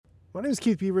My name is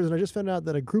Keith Beavers, and I just found out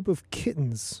that a group of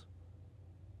kittens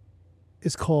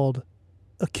is called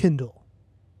a Kindle.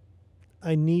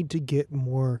 I need to get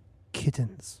more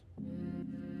kittens.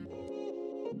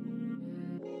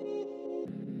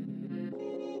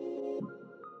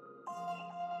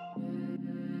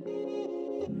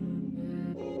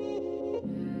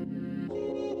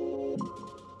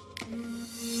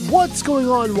 What's going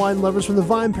on, wine lovers from the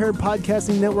Vine Paired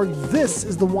Podcasting Network? This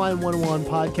is the Wine 101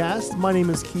 podcast. My name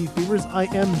is Keith Beavers. I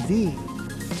am the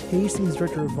Tastings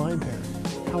Director of Vine Pair.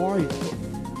 How are you?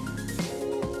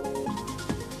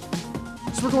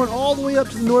 So we're going all the way up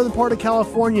to the northern part of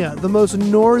California, the most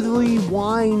northerly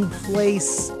wine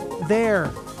place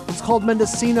there. It's called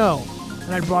Mendocino,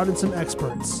 and I brought in some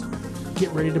experts. Get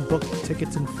ready to book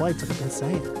tickets and flights, like I've been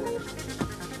saying.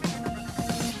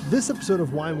 This episode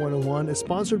of Wine 101 is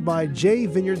sponsored by J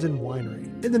Vineyards and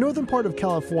Winery. In the northern part of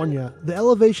California, the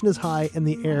elevation is high and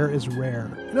the air is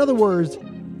rare. In other words,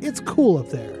 it's cool up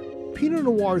there. Pinot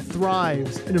Noir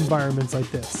thrives in environments like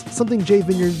this, something J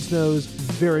Vineyards knows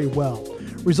very well,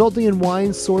 resulting in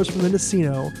wines sourced from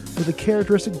Mendocino with a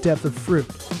characteristic depth of fruit.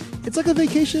 It's like a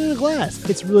vacation in a glass.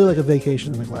 It's really like a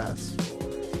vacation in a glass.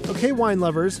 Okay, wine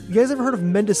lovers, you guys ever heard of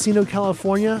Mendocino,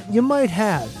 California? You might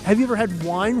have. Have you ever had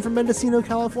wine from Mendocino,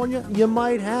 California? You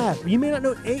might have. You may not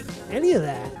know any of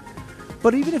that.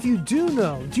 But even if you do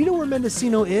you know where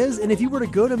Mendocino is? And if you were to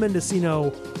go to Mendocino,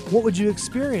 what would you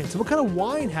experience? What kind of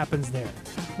wine happens there?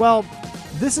 Well,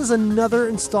 this is another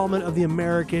installment of the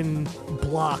American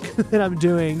block that I'm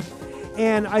doing.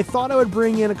 And I thought I would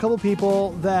bring in a couple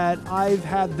people that I've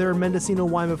had their Mendocino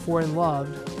wine before and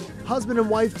loved. Husband and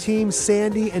wife team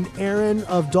Sandy and Aaron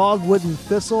of Dogwood and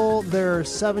Thistle, their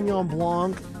Sauvignon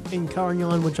Blanc and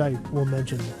Carignan, which I will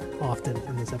mention often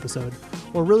in this episode,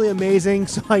 were really amazing.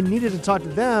 So I needed to talk to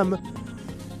them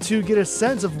to get a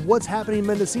sense of what's happening in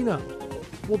Mendocino.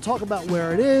 We'll talk about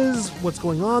where it is, what's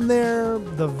going on there,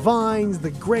 the vines,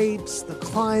 the grapes, the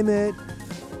climate,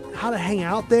 how to hang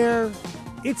out there.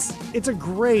 It's a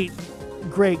great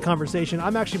conversation.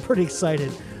 I'm actually pretty excited.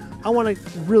 I want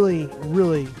to really,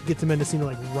 really get to Mendocino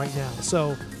like right now.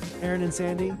 So, Aaron and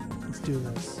Sandy, let's do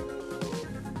this.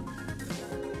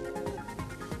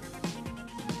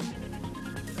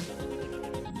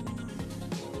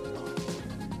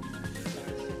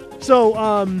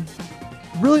 So,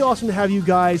 really awesome to have you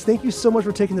guys. Thank you so much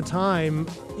for taking the time,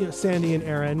 Sandy and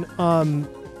Aaron.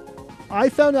 I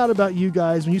found out about you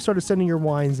guys when you started sending your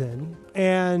wines in,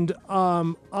 and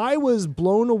I was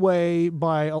blown away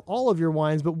by all of your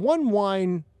wines, but one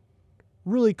wine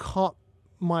really caught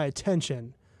my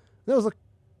attention. That was a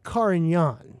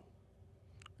Carignan.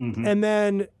 Mm-hmm. And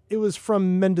then it was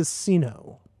from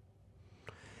Mendocino.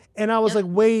 And I was like,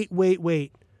 wait.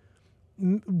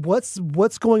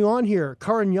 What's going on here?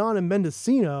 Carignan and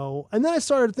Mendocino. And then I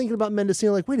started thinking about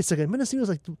Mendocino, like, wait a second, Mendocino's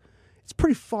like, it's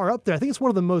pretty far up there. I think it's one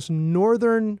of the most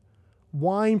northern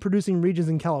wine producing regions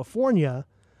in California.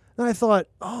 And I thought,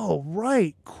 oh,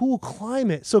 right, cool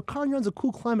climate. So Carignan's a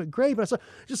cool climate grape. And I started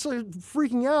just like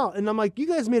freaking out. And I'm like, you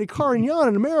guys made a Carignan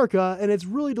in America and it's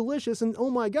really delicious. And oh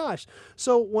my gosh.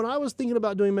 So when I was thinking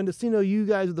about doing Mendocino, you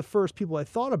guys are the first people I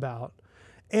thought about.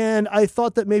 And I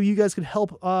thought that maybe you guys could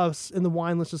help us in the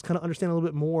wine list just kind of understand a little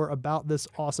bit more about this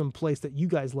awesome place that you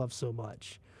guys love so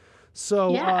much.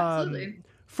 So, yeah, absolutely.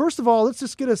 First of all, let's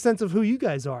just get a sense of who you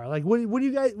guys are. Like, what do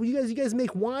you guys? You guys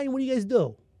make wine? What do you guys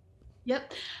do?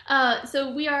 Yep.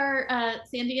 So we are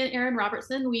Sandy and Aaron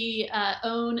Robertson. We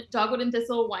own Dogwood and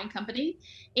Thistle Wine Company,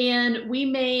 and we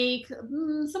make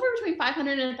somewhere between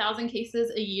 500 and 1,000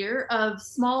 cases a year of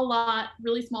small lot,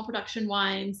 really small production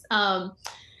wines.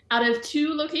 Out of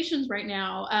 2 locations right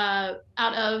now,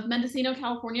 out of Mendocino,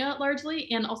 California,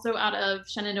 largely, and also out of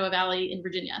Shenandoah Valley in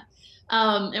Virginia.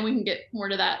 And we can get more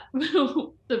to that,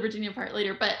 the Virginia part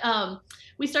later. But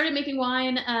we started making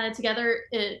wine together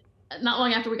not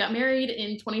long after we got married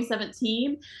in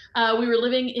 2017. We were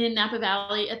living in Napa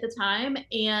Valley at the time,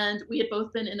 and we had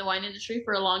both been in the wine industry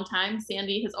for a long time.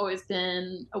 Sandy has always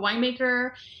been a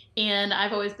winemaker, and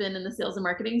I've always been in the sales and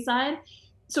marketing side.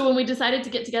 So when we decided to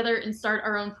get together and start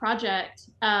our own project,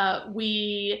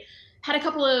 we had a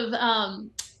couple of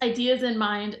ideas in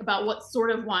mind about what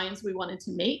sort of wines we wanted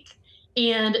to make.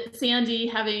 And Sandy,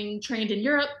 having trained in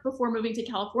Europe before moving to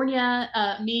California,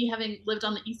 me having lived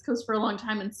on the East Coast for a long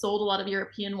time and sold a lot of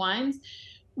European wines,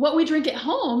 what we drink at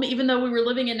home, even though we were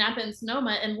living in Napa and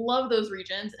Sonoma and love those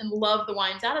regions and love the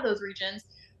wines out of those regions,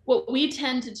 what we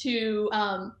tend to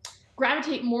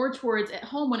gravitate more towards at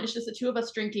home when it's just the two of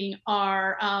us drinking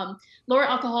are lower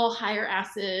alcohol, higher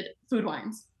acid food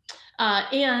wines.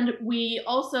 And we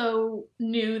also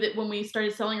knew that when we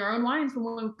started selling our own wines,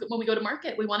 when we go to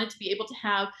market, we wanted to be able to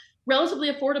have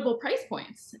relatively affordable price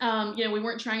points. We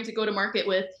weren't trying to go to market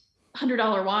with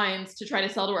 $100 wines to try to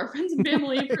sell to our friends and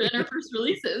family for their first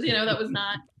releases. That was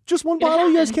not Just one going to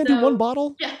bottle? You guys happen. can't do one So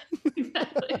bottle? yeah,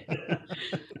 exactly.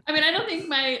 I mean, I don't think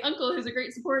my uncle, who's a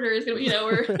great supporter, is going to,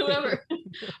 or whoever,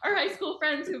 our high school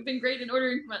friends who've been great in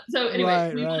ordering from us. So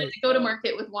anyway, we wanted to go to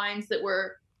market with wines that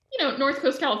were, North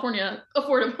Coast California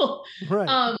affordable.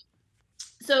 Right.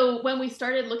 So when we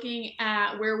started looking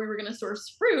at where we were going to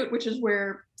source fruit, which is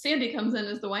where Sandy comes in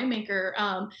as the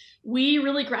winemaker, we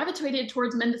really gravitated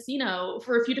towards Mendocino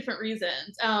for a few different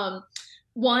reasons.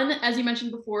 One, as you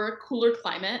mentioned before, cooler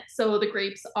climate. So the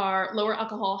grapes are lower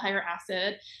alcohol, higher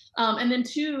acid. And then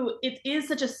two, it is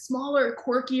such a smaller,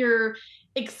 quirkier,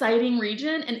 exciting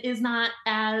region and is not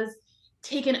as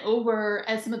taken over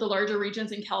as some of the larger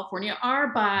regions in California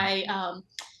are by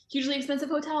hugely expensive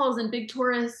hotels and big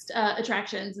tourist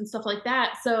attractions and stuff like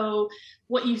that. So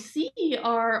what you see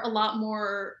are a lot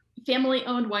more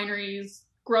family-owned wineries,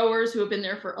 growers who have been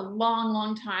there for a long,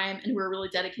 long time and who are really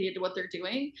dedicated to what they're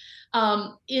doing,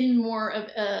 in more of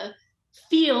a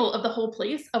feel of the whole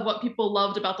place of what people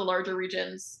loved about the larger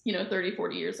regions, 30,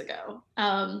 40 years ago.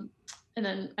 And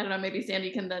then, I don't know, maybe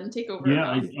Sandy can then take over.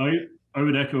 Yeah, I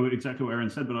would echo exactly what Erin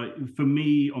said, but for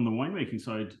me, on the winemaking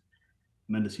side,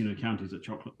 Mendocino County is a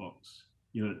chocolate box.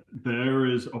 There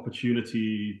is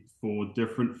opportunity for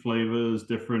different flavors,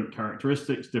 different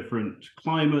characteristics, different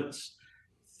climates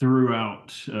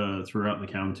throughout the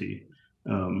county,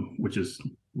 which is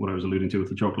what I was alluding to with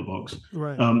the chocolate box.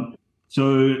 Right.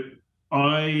 So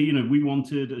we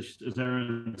wanted, as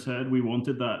Erin said, we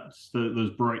wanted those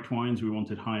bright wines. We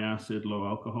wanted high acid, low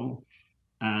alcohol.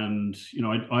 And,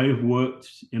 I have worked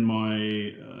in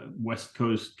my West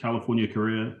Coast California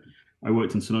career. I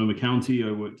worked in Sonoma County. I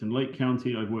worked in Lake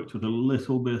County. I've worked with a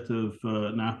little bit of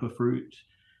Napa fruit.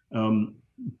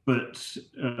 But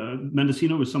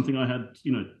Mendocino was something I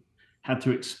had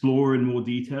to explore in more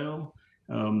detail.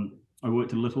 I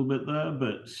worked a little bit there,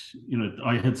 but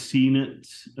I had seen it,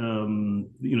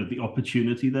 the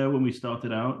opportunity there when we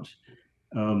started out,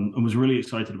 and was really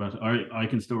excited about it. I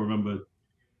can still remember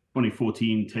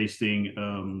 2014 tasting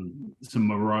some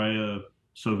Mariah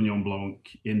Sauvignon Blanc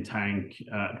in tank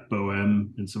at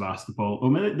Bohème in Sebastopol.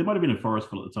 Or they might have been in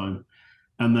Forestville at the time,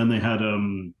 and then they had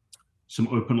some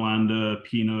Openlander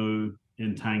Pinot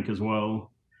in tank as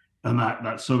well. And that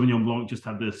Sauvignon Blanc just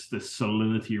had this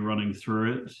salinity running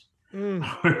through it.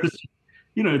 Whereas,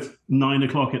 it's 9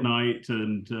 o'clock at night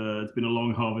and it's been a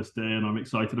long harvest day and I'm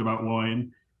excited about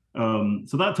wine.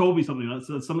 So that told me something.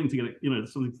 That's something to get,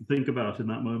 something to think about in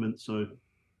that moment. So,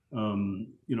 from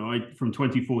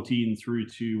 2014 through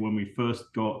to when we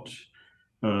first got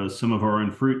some of our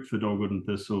own fruit for Dogwood and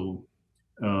Thistle,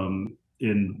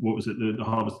 in what was it, the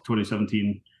harvest of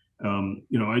 2017.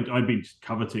 I'd been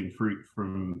coveting fruit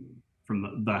from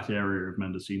that area of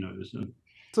Mendocino. So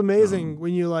it's amazing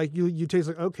when you taste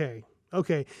like, okay.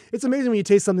 It's amazing when you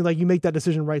taste something like you make that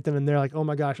decision right then and there, like, oh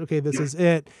my gosh, okay, this is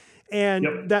it.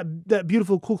 And that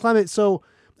beautiful, cool climate. So,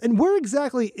 and where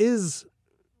exactly is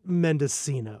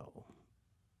Mendocino?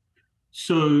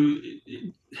 So,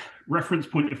 reference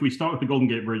point, if we start with the Golden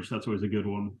Gate Bridge, that's always a good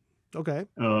one. Okay.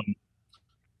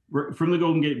 From the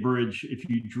Golden Gate Bridge, if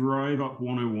you drive up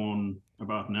 101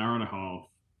 about an hour and a half,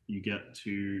 you get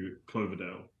to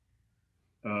Cloverdale.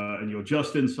 And you're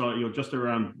just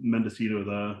around Mendocino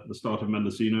there, the start of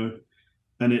Mendocino.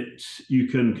 And you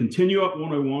can continue up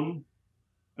 101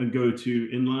 and go to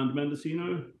inland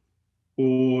Mendocino,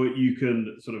 or you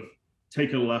can sort of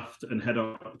take a left and head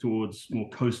up towards more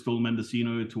coastal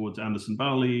Mendocino, towards Anderson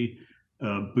Valley,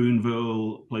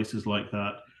 Boonville, places like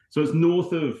that. So it's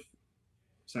north of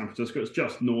San Francisco. It's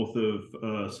just north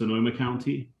of Sonoma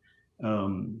County,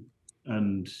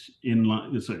 and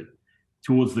inland,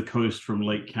 towards the coast from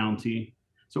Lake County.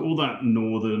 So all that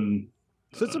northern.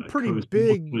 So it's a pretty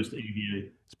big. Coast AVA.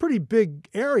 It's a pretty big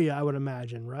area, I would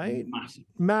imagine, right?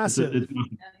 Massive. It's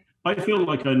massive. I feel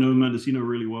like I know Mendocino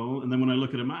really well, and then when I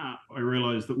look at a map, I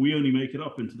realize that we only make it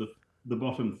up into the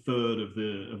bottom third of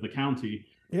the county.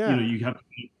 Yeah. You have to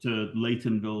get to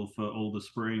Laytonville for Alder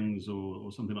Springs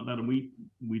or something like that, and we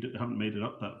haven't made it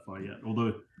up that far yet.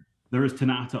 Although there is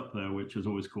Tanat up there, which has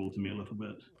always called to me a little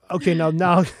bit. Okay, now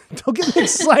don't get me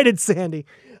excited, Sandy.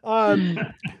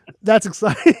 That's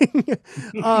exciting.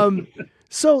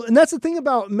 So, and that's the thing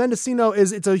about Mendocino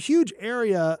is it's a huge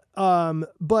area,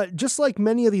 but just like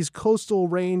many of these coastal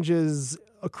ranges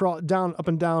up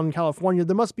and down California,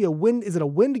 there must be a wind. Is it a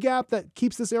wind gap that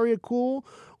keeps this area cool,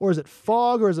 or is it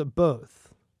fog, or is it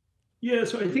both? Yeah,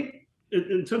 so I think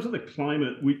in terms of the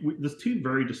climate, there's two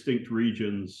very distinct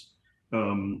regions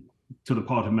to the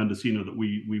part of Mendocino that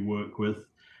we work with.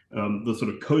 the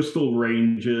sort of coastal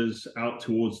ranges out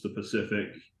towards the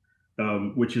Pacific,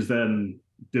 which is then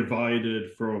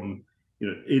divided from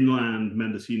inland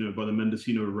Mendocino by the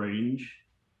Mendocino Range.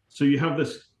 So you have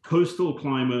this coastal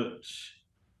climate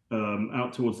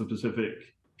out towards the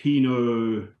Pacific,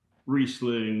 Pinot,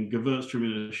 Riesling,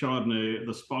 Gewürztraminer, Chardonnay,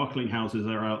 the sparkling houses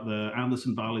are out there,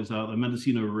 Anderson Valley's out there,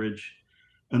 Mendocino Ridge,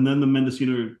 and then the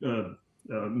Mendocino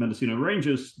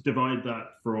Ranges divide that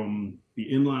from the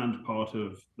inland part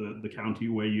of the county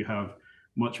where you have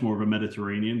much more of a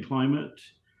Mediterranean climate,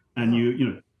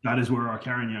 and that is where our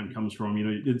Carignan comes from.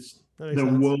 They're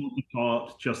worlds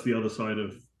apart, just the other side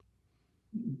of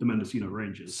the Mendocino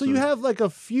Ranges. So you have like a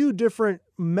few different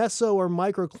meso or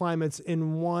microclimates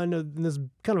in this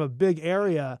kind of a big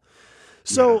area.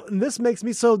 So this makes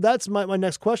me, so that's my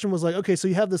next question was like, okay, so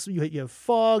you have this, you have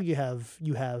fog, you have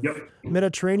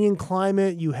Mediterranean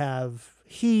climate, you have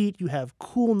heat, you have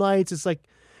cool nights. It's like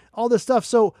all this stuff.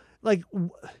 So like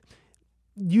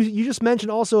you just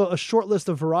mentioned also a short list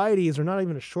of varieties, or not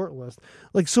even a short list.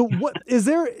 Like, so what is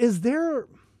there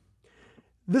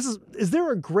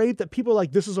a grape that people are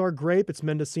like, this is our grape, it's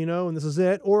Mendocino and this is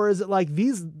it? Or is it like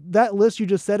that list you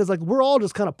just said is like, we're all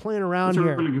just kind of playing around here?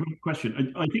 That's a really good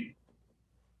question.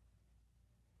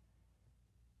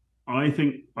 I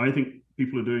think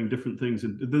people are doing different things.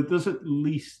 And there's at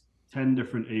least 10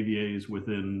 different AVAs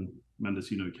within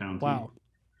Mendocino County. Wow.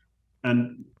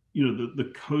 And,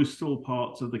 the coastal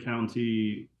parts of the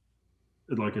county,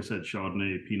 like I said,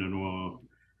 Chardonnay, Pinot Noir,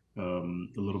 a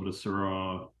little bit of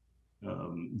Syrah,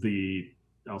 the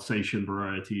Alsatian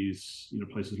varieties,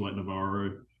 places like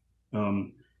Navarro.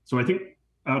 So I think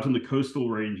out in the coastal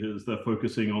ranges, they're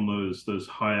focusing on those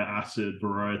higher acid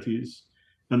varieties,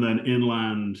 and then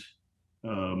inland,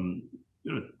 there's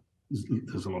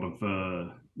a lot of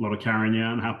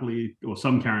Carignan, happily, or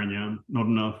some Carignan, not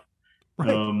enough.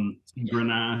 Right.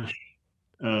 Grenache,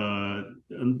 and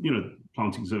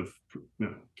plantings of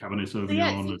Cabernet Sauvignon. So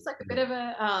yeah, it seems like a bit of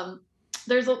a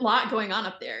there's a lot going on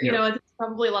up there. It's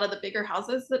probably a lot of the bigger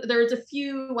houses. There's a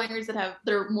few wineries that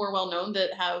are more well known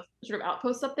that have sort of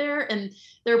outposts up there, and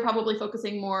they're probably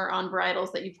focusing more on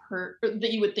varietals that you've heard, or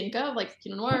that you would think of, like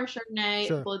Pinot Noir, Chardonnay,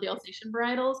 full of the Alsatian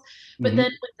varietals. But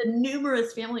then with the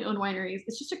numerous family-owned wineries,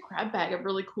 it's just a grab bag of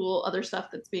really cool other stuff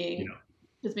that's being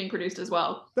produced as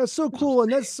well. That's so cool,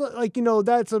 and that's like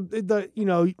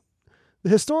the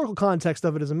historical context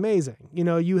of it is amazing.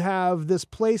 You have this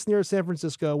place near San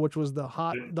Francisco, which was the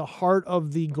heart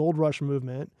of the gold rush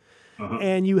movement.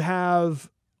 And you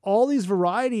have all these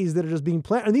varieties that are just being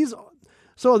planted. Are these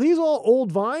all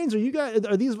old vines?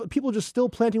 Are these people just still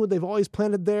planting what they've always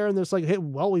planted there? And there's like, hey,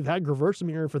 well, we've had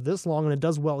Gewürztraminer for this long and it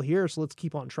does well here, so let's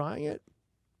keep on trying it.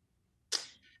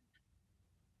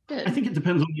 I think it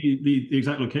depends on the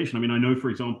exact location. I mean, I know, for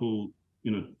example,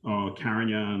 our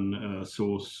Carignan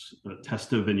source,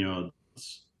 Testa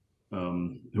Vineyards,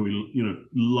 who we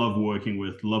love working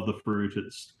with, love the fruit.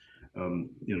 It's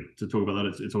to talk about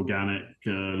that, it's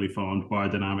organically farmed,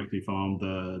 biodynamically farmed.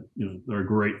 They're a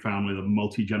great family, they're a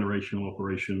multi-generational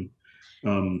operation.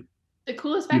 The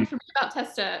coolest fact for me about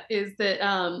Testa is that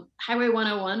Highway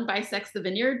 101 bisects the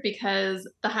vineyard because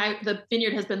the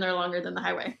vineyard has been there longer than the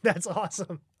highway. That's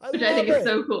awesome. Which I think is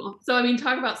so cool. So, I mean,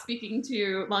 talk about speaking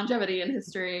to longevity and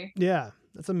history. Yeah,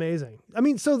 that's amazing. I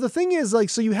mean, so the thing is,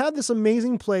 like, so you have this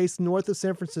amazing place north of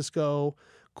San Francisco,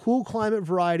 cool climate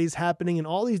varieties happening in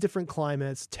all these different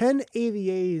climates, 10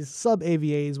 AVAs,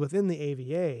 sub-AVAs within the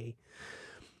AVA.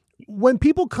 When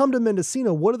people come to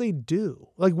Mendocino, what do they do?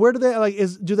 Like, where do they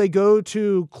do they go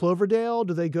to Cloverdale?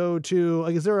 Do they go to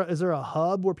is there a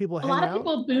hub where people hang out? A lot of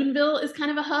people, Boonville is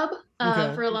kind of a hub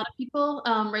for a lot of people.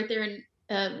 Right there in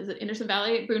is it Anderson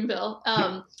Valley, Boonville.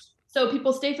 So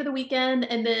people stay for the weekend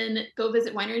and then go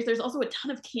visit wineries. There's also a ton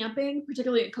of camping,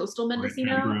 particularly in coastal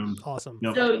Mendocino. Awesome.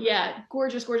 Yep. So yeah,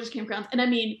 gorgeous campgrounds. And I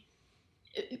mean,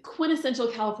 quintessential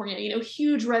California,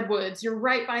 huge redwoods. You're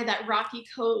right by that rocky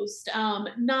coast.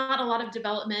 Not a lot of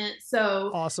development.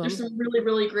 So awesome. There's some really,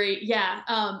 really great. Yeah.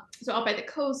 So out by the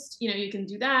coast, you can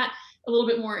do that. A little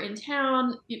bit more in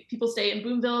town. People stay in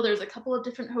Boonville. There's a couple of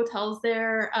different hotels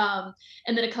there.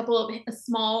 And then a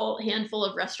small handful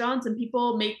of restaurants, and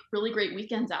people make really great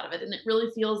weekends out of it. And it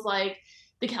really feels like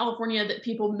the California that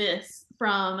people miss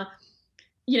from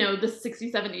the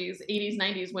 60s, 70s, 80s,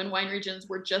 90s, when wine regions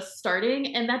were just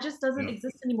starting. And that just doesn't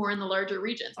exist anymore in the larger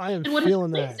regions. I am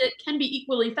feeling that. It can be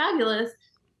equally fabulous,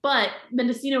 but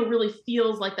Mendocino really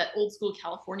feels like that old school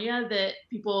California that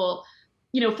people,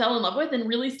 fell in love with and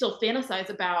really still fantasize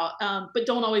about, but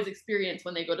don't always experience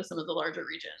when they go to some of the larger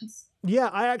regions. Yeah,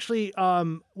 I actually,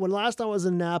 when last I was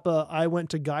in Napa, I went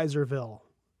to Geyserville.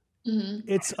 Mm-hmm.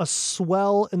 It's a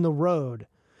swell in the road.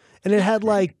 and it had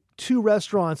like 2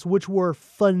 restaurants, which were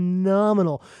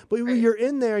phenomenal. But when you're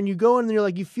in there and you go in and you're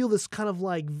like, you feel this kind of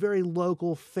like very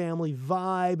local family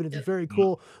vibe, and it's very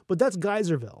cool. But that's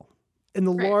Geyserville. In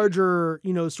the larger,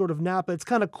 sort of Napa, it's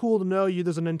kind of cool to know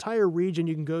there's an entire region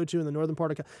you can go to in the northern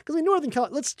part of because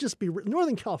let's just be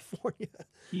Northern California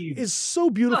is so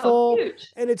beautiful,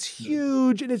 and it's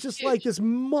huge, and it's just like this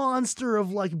monster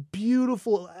of like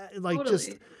beautiful, like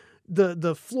just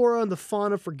the flora and the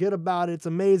fauna. Forget about it; it's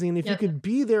amazing. And if you could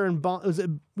be there in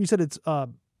you said it's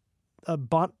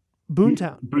Boontown.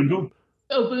 Boonville.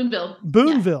 Oh,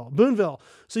 Boonville. Boonville.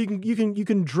 So you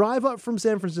can drive up from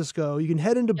San Francisco. You can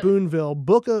head into Boonville,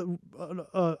 book a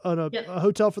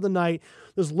hotel for the night.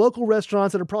 There's local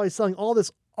restaurants that are probably selling all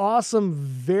this awesome,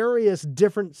 various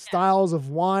different styles of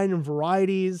wine and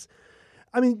varieties.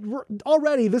 I mean,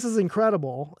 already this is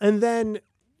incredible. And then,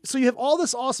 so you have all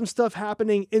this awesome stuff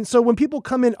happening. And so when people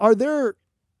come in, are there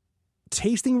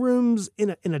tasting rooms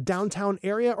in a downtown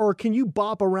area, or can you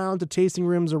bop around to tasting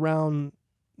rooms around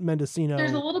Mendocino?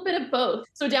 There's a little bit of both.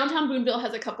 So downtown Boonville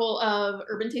has a couple of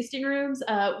urban tasting rooms.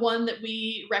 One that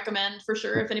we recommend for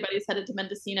sure if anybody's headed to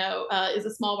Mendocino is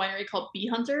a small winery called Bee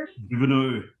Hunter.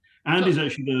 And is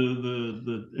actually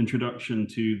the introduction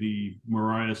to the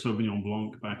Mariah Sauvignon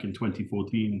Blanc back in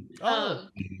 2014.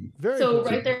 Very so cool.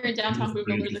 Right there in downtown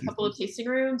Boonville, there's a couple of tasting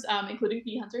rooms, including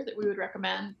Bee Hunter, that we would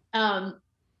recommend.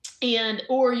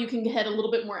 Or you can head a little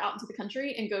bit more out into the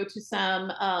country and go to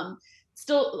some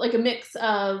still like a mix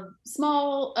of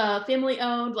small family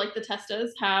owned, like the Testas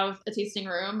have a tasting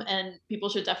room, and people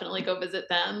should definitely go visit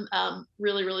them.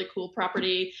 Really, really cool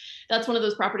property. That's one of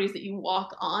those properties that you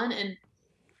walk on, and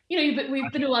we've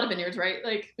been to a lot of vineyards, right?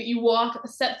 Like, but you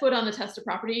set foot on the Testa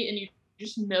property and you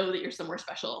just know that you're somewhere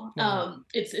special.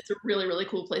 It's a really, really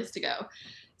cool place to go.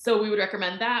 So we would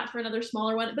recommend that for another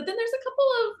smaller one. But then there's a couple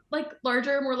of like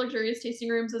larger, more luxurious tasting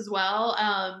rooms as well.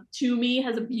 Toomey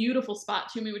has a beautiful spot.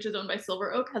 Toomey, which is owned by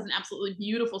Silver Oak, has an absolutely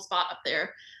beautiful spot up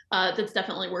there that's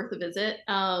definitely worth a visit.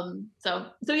 So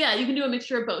yeah, you can do a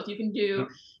mixture of both. You can do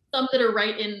some that are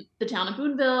right in the town of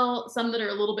Boonville, some that are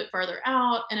a little bit farther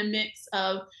out, and a mix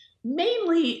of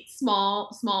mainly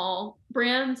small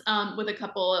brands with a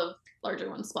couple of larger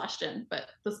ones splashed in. But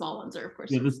the small ones are, of course.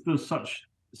 Yeah, there's such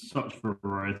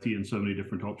variety and so many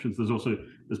different options.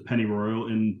 There's Penny Royal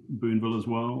in Boonville as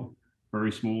well,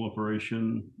 very small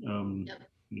operation. And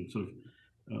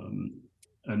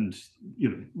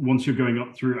once you're going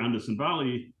up through Anderson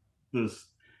Valley, there's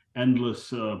endless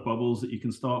bubbles that you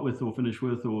can start with or finish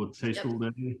with or taste all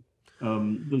day.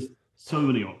 There's so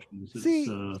many options.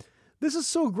 This is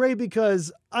so great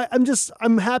because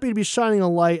I'm happy to be shining a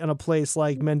light on a place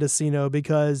like Mendocino,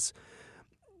 because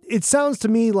it sounds to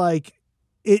me like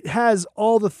it has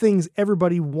all the things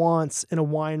everybody wants in a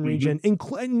wine region,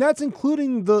 and that's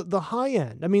including the high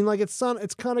end. I mean, like it's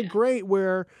kind of great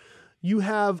where you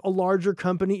have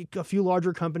a few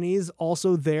larger companies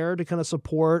also there to kind of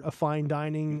support a fine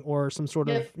dining or some sort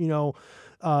of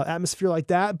atmosphere like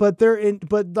that. But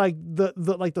like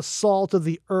the salt of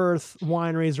the earth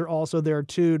wineries are also there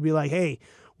too, to be like, hey,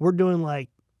 we're doing like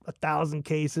 1,000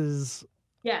 cases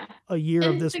a year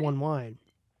of this one wine.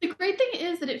 The great thing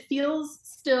is that it feels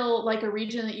still like a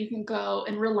region that you can go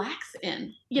and relax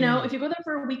in. If you go there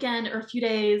for a weekend or a few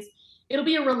days, it'll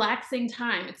be a relaxing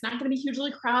time. It's not going to be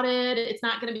hugely crowded. It's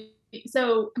not going to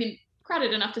be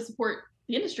crowded enough to support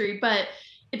the industry, but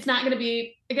it's not going to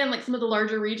be, again, like some of the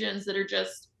larger regions that are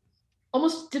just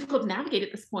almost difficult to navigate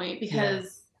at this point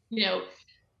because, you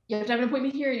have to have an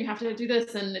appointment here and you have to do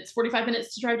this and it's 45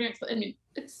 minutes to drive to your next. I mean,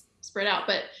 it's spread out,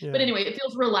 but anyway, it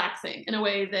feels relaxing in a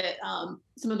way that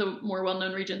some of the more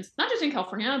well-known regions, not just in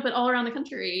California, but all around the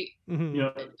country,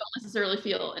 don't necessarily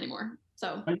feel anymore.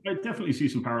 So I definitely see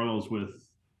some parallels with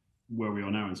where we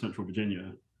are now in Central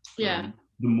Virginia. The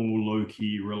more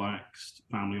low-key, relaxed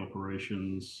family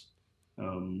operations.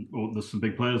 Or there's some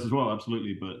big players as well,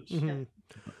 absolutely. But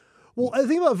well, I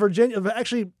think about Virginia.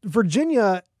 Actually,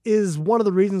 Virginia is one of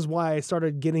the reasons why I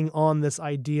started getting on this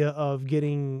idea of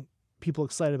getting people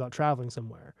excited about traveling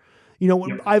somewhere.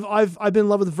 I've been in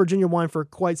love with Virginia wine for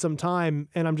quite some time,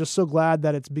 and I'm just so glad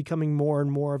that it's becoming more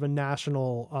and more of a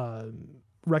national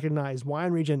recognized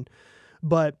wine region.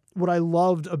 But what I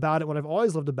loved about it, what I've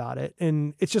always loved about it,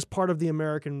 and it's just part of the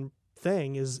American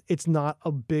thing, is it's not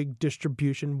a big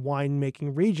distribution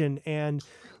winemaking region. And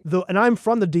I'm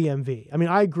from the DMV. I mean,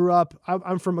 I grew up,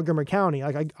 I'm from Montgomery County.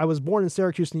 Like I was born in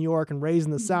Syracuse, New York, and raised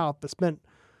in the South, but spent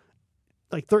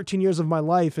like 13 years of my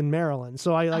life in Maryland.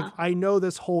 So I know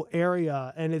this whole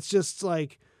area, and it's just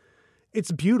like,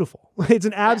 it's beautiful. It's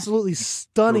an absolutely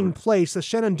stunning place. The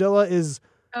Shenandoah is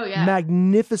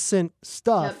magnificent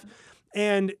stuff.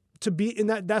 And to be in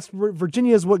that's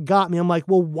Virginia is what got me. I'm like,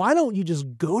 well, why don't you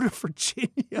just go to Virginia?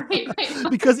 Right.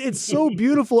 Because it's so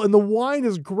beautiful and the wine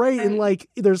is great and like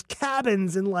there's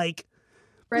cabins and like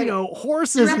you know,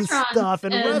 horses and stuff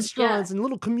and restaurants and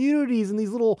little communities and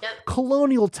these little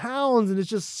colonial towns. And it's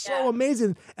just so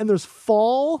amazing. And there's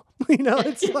fall, you know,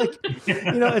 it's like,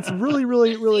 you know, it's really,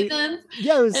 really, really,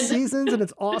 there's seasons and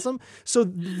it's awesome. So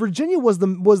Virginia was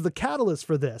the catalyst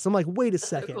for this. I'm like, wait a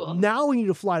second. So cool. Now we need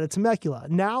to fly to Temecula.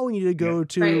 Now we need to go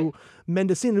to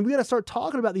Mendocino. And we got to start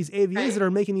talking about these AVAs that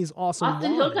are making these awesome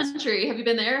Austin wines. Hill Country. Have you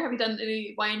been there? Have you done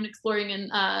any wine exploring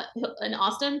in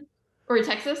Austin? Or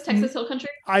Texas Hill Country.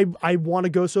 I want to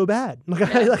go so bad.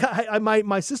 Like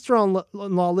my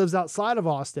sister-in-law lives outside of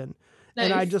Austin,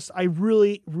 and I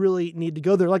really need to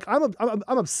go there. Like I'm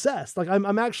obsessed. Like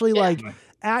I'm actually like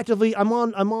actively I'm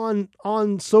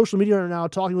on social media right now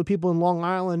talking with people in Long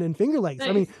Island and Finger Lakes.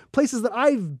 I mean places that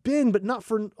I've been but not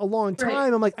for a long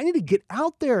time. I'm like I need to get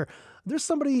out there. There's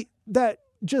somebody that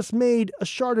just made a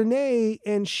Chardonnay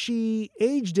and she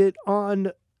aged it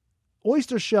on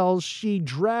oyster shells she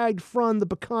dragged from the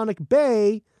Peconic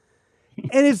Bay,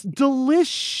 and it's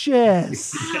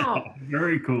delicious. Yeah,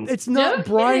 very cool. It's not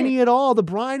briny at all. The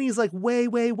briny is like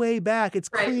way back. It's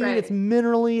clean. It's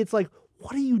minerally. It's like,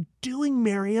 what are you doing,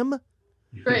 Miriam?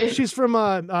 Right. She's from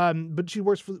but she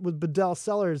works with Bedell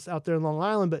Cellars out there in Long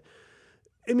Island. But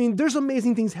I mean, there's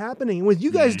amazing things happening. And with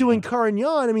you guys doing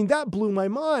Carignan, I mean, that blew my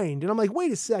mind. And I'm like,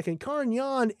 wait a second,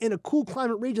 Carignan in a cool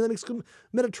climate region that makes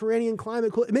Mediterranean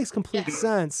climate cool. It makes complete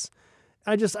sense.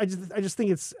 I just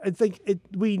think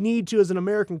we need to, as an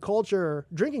American culture,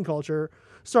 drinking culture,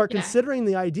 start considering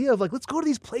the idea of like, let's go to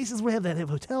these places where they have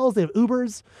hotels, they have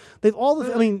Ubers, they have all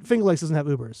the. I mean, Finger Lakes doesn't have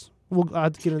Ubers. We'll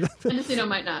get into that. Mendocino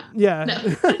might not. Yeah, no.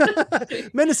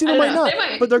 Mendocino might not. They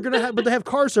might. But they're gonna have. But they have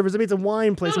car service. I mean, it's a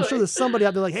wine place. I'm sure there's somebody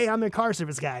out there like, hey, I'm a car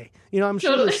service guy. You know, I'm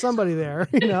sure there's somebody there.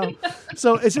 You know,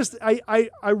 so it's just I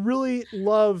really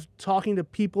love talking to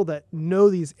people that know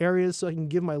these areas, so I can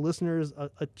give my listeners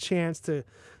a chance to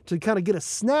kind of get a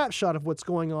snapshot of what's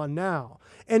going on now.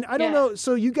 And I don't know.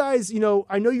 So you guys, you know,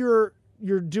 I know you're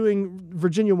doing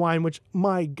Virginia wine, which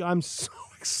I'm so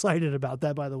excited about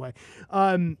that, by the way.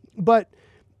 But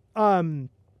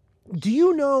do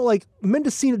you know, like,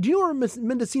 Mendocino, do you know where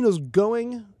Mendocino's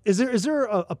going? Is there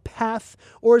a path,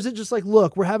 or is it just like,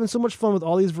 look, we're having so much fun with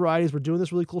all these varieties, we're doing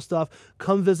this really cool stuff,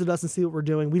 come visit us and see what we're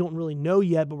doing. We don't really know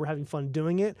yet, but we're having fun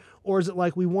doing it. Or is it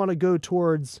like we want to go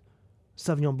towards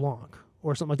Sauvignon Blanc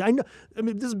or something like that? I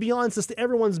mean, this is beyond,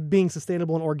 everyone's being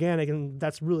sustainable and organic, and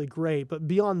that's really great. But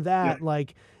beyond that,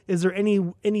 like, is there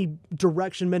any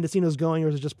direction Mendocino's going, or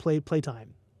is it just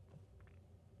playtime?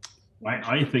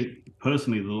 I think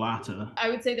personally the latter. I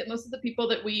would say that most of the people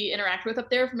that we interact with up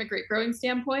there from a grape growing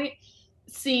standpoint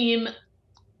seem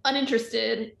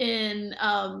uninterested in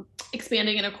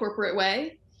expanding in a corporate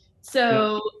way.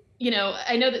 So, you know,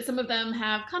 I know that some of them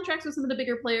have contracts with some of the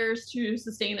bigger players to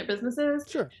sustain their businesses,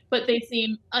 but they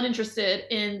seem uninterested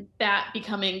in that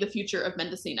becoming the future of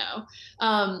Mendocino.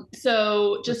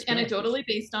 So just anecdotally,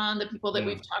 based on the people that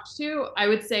we've talked to, I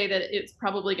would say that it's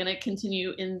probably going to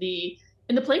continue in the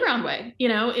playground way, you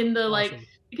know, in the like,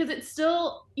 because it's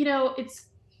still, you know, it's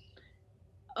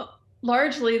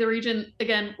largely the region,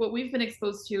 again, what we've been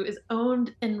exposed to is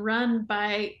owned and run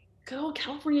by good old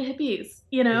California hippies,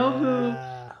 you know, who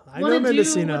want to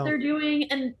do what they're doing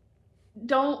and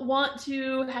don't want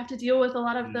to have to deal with a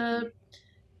lot of the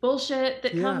bullshit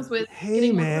that comes with hey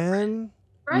man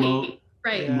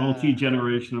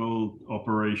multi-generational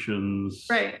operations,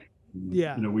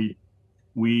 you know,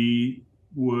 we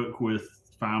work with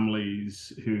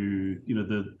families who, you know,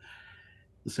 the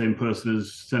same person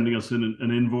is sending us an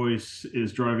invoice,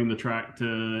 is driving the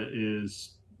tractor,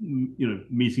 is, you know,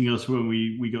 meeting us when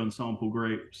we go and sample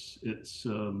grapes. It's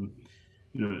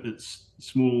you know, it's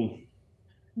small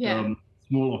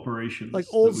operations, like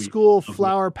old school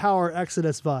flower power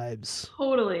Exodus vibes.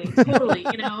 Totally,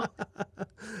 you know.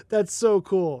 That's so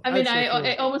cool. I mean,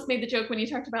 I almost made the joke when you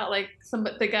talked about like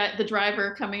the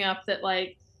driver coming up that,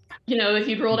 like, you know, if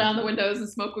you'd roll down the windows and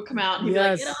smoke would come out and he'd be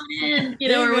like, get on in, you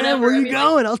know, or whatever. Where you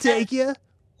going? I'll take you.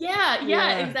 Yeah,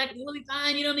 exactly. We'll be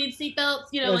fine. You don't need seatbelts,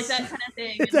 you know, like that kind of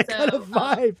thing. It's that kind of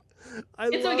vibe.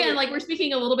 And so again, like, we're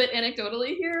speaking a little bit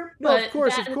anecdotally here, but of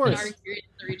course. Been our experience in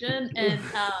the region, and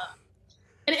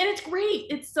it's great.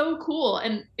 It's so cool,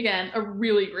 and again, a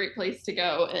really great place to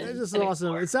go. And it's just awesome.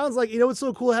 Explore. It sounds like, you know, what's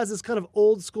so cool? It has this kind of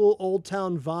old school, old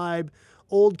town vibe,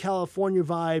 old California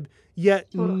vibe,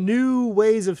 yet new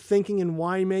ways of thinking and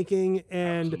winemaking,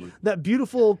 and that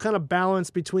beautiful kind of balance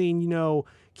between, you know,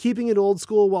 keeping it old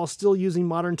school while still using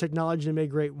modern technology to make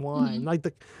great wine. Like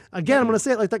I'm going to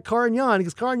say it like that Carignan,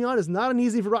 because Carignan is not an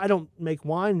easy. I don't make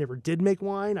wine, never did make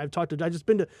wine. I've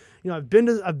been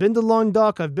to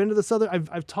Languedoc, I've been to the southern.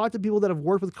 I've talked to people that have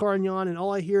worked with Carignan, and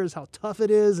all I hear is how tough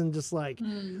it is, and just like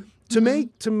to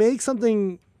make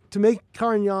something. To make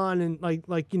Carignan and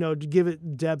to give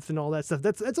it depth and all that stuff,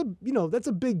 that's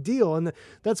a big deal, and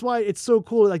that's why it's so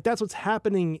cool. Like that's what's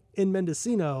happening in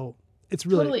Mendocino. It's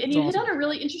really totally, and you hit on a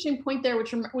really interesting point there,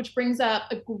 which brings up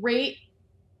a great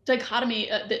dichotomy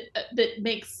that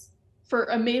makes for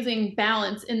amazing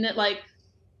balance. In that, like,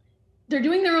 they're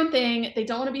doing their own thing, they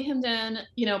don't want to be hemmed in,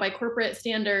 by corporate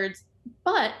standards,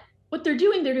 but what they're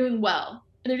doing well,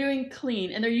 and they're doing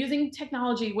clean, and they're using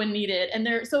technology when needed, and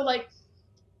they're so like.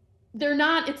 They're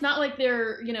not, it's not like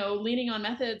they're, leaning on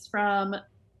methods from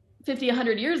 50,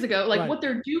 100 years ago. Like what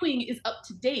they're doing is up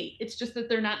to date. It's just that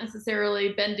they're not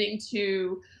necessarily bending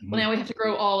to, well, now we have to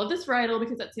grow all of this varietal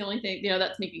because that's the only thing,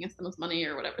 that's making us the most money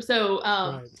or whatever. So,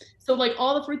 so like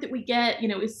all the fruit that we get,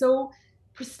 is so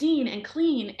pristine and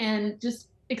clean and just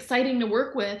exciting to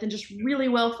work with and just really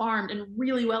well farmed and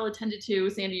really well attended to.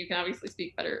 Sandy, you can obviously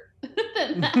speak better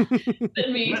than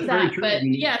me to that. But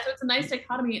yeah, so it's a nice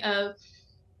dichotomy of,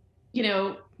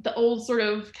 the old sort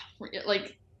of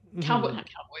like cowboy, not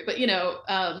cowboy, but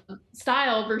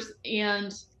style versus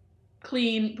and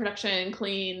clean production,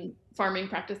 clean farming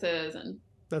practices, and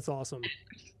that's awesome.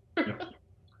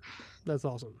 That's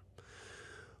awesome.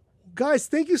 Guys,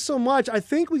 thank you so much. I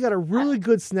think we got a really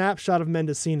good snapshot of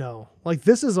Mendocino. Like,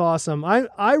 this is awesome.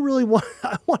 I really want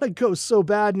to go so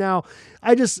bad now.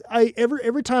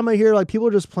 Every time I hear like people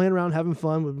are just playing around, having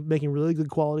fun with making really good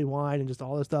quality wine and just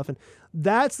all this stuff. And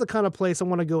that's the kind of place I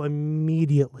want to go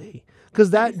immediately.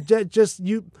 Cause that just,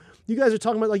 you guys are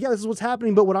talking about like, yeah, this is what's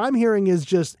happening. But what I'm hearing is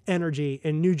just energy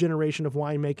and new generation of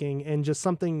winemaking and just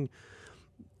something.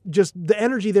 Just the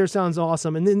energy there sounds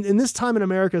awesome. And then in this time in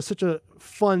America is such a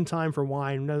fun time for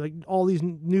wine. Like all these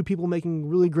new people making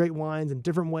really great wines in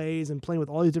different ways and playing with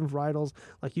all these different varietals,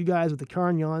 like you guys with the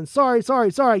Carignan. Sorry.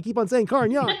 I keep on saying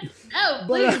Carignan. No,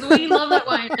 please. We love that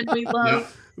wine. And we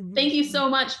love, thank you so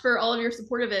much for all of your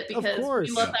support of it, because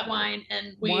we love that wine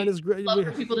and we love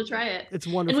for people to try it. It's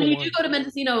wonderful. And when you do go to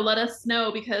Mendocino, let us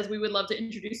know, because we would love to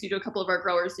introduce you to a couple of our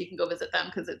growers so you can go visit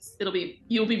them, because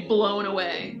you'll be blown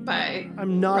away by.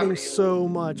 I'm nodding so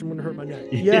much. I'm going to hurt my neck.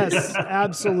 Yes,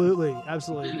 absolutely.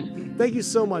 Thank you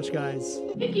so much, guys.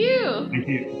 Thank you. Thank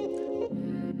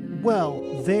you. Well,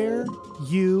 there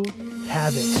you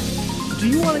have it. Do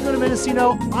you want to go to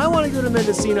Mendocino? I want to go to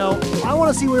Mendocino. I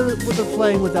want to see what they're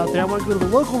playing with out there. I want to go to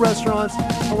the local restaurants.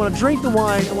 I want to drink the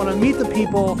wine. I want to meet the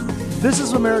people. This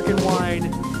is American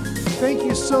wine. Thank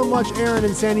you so much, Aaron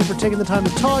and Sandy, for taking the time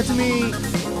to talk to me.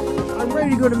 I'm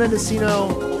ready to go to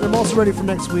Mendocino, and I'm also ready for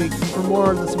next week for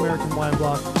more of this American Wine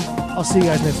Block. I'll see you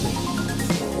guys next week.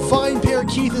 VinePair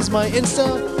Keith is my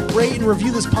Insta. Rate and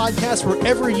review this podcast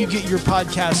wherever you get your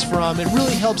podcasts from. It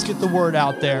really helps get the word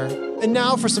out there. And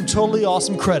now for some totally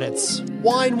awesome credits.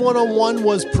 Wine 101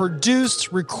 was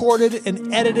produced, recorded,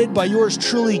 and edited by yours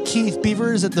truly, Keith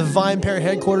Beavers, at the VinePair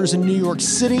headquarters in New York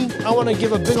City. I want to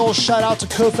give a big old shout out to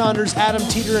co-founders Adam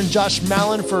Teeter and Josh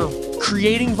Mallon for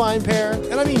creating VinePair.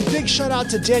 And I mean, big shout out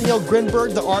to Danielle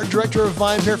Grinberg, the art director of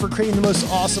VinePair, for creating the most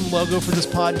awesome logo for this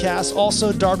podcast.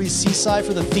 Also, Darby Seaside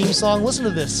for the theme song. Listen to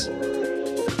this.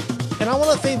 And I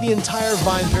want to thank the entire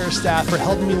VinePair staff for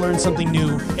helping me learn something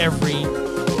new every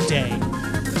day.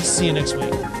 See you next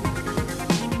week.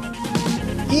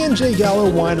 E&J Gallo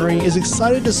Winery is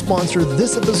excited to sponsor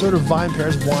this episode of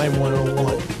VinePair's Wine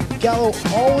 101. Gallo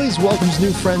always welcomes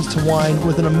new friends to wine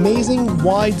with an amazing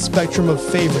wide spectrum of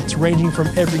favorites ranging from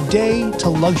everyday to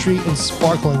luxury and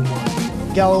sparkling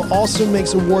wine. Gallo also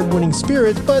makes award-winning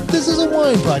spirits, but this is a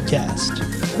wine podcast.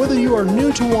 Whether you are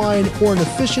new to wine or an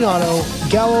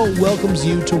aficionado, Gallo welcomes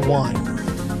you to wine.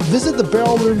 Visit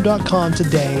thebarrelroom.com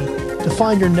today to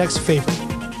find your next favorite,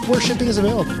 where shipping is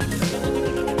available.